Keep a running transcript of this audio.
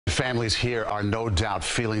Families here are no doubt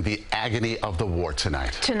feeling the agony of the war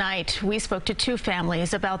tonight. Tonight, we spoke to two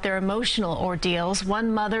families about their emotional ordeals.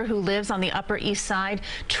 One mother who lives on the Upper East Side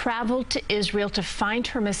traveled to Israel to find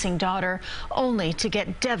her missing daughter, only to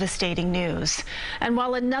get devastating news. And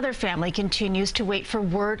while another family continues to wait for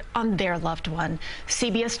word on their loved one,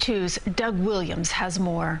 CBS 2's Doug Williams has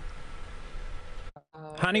more.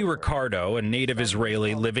 Hani Ricardo, a native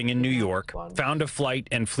Israeli living in New York, found a flight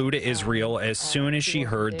and flew to Israel as soon as she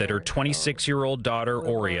heard that her 26-year-old daughter,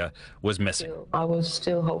 Oria, was missing. I was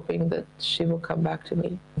still hoping that she would come back to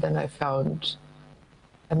me. Then I found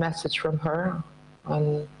a message from her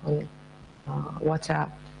on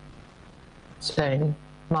WhatsApp saying,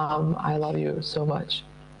 "Mom, I love you so much."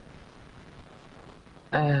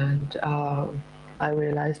 And I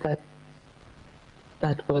realized that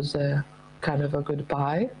that was a kind of a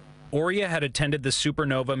goodbye. Oria had attended the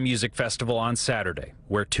Supernova Music Festival on Saturday,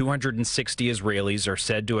 where 260 Israelis are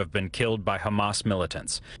said to have been killed by Hamas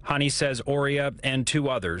militants. Hani says Oria and two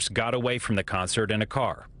others got away from the concert in a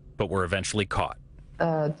car, but were eventually caught.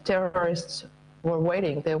 Terrorists were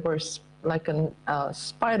waiting. They were like a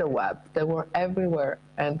spider web. They were everywhere,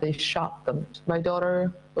 and they shot them. My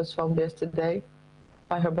daughter was found yesterday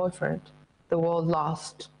by her boyfriend. The world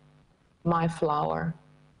lost my flower.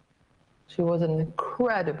 She was an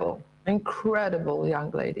incredible, incredible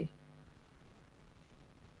young lady.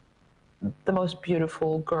 The most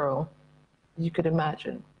beautiful girl you could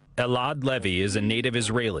imagine. Elad Levy is a native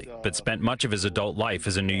Israeli, but spent much of his adult life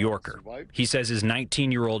as a New Yorker. He says his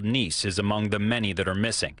 19-year-old niece is among the many that are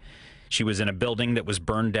missing. She was in a building that was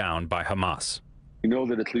burned down by Hamas. We know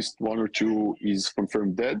that at least one or two is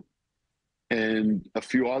confirmed dead, and a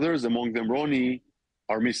few others, among them Ronnie,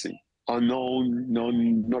 are missing. Unknown,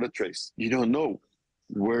 not a trace. You don't know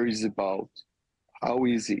where he's about, how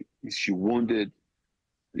is he? Is she wounded?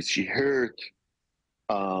 Is she hurt?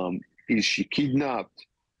 Is she kidnapped?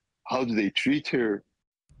 How do they treat her?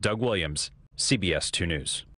 Doug Williams, CBS 2 News.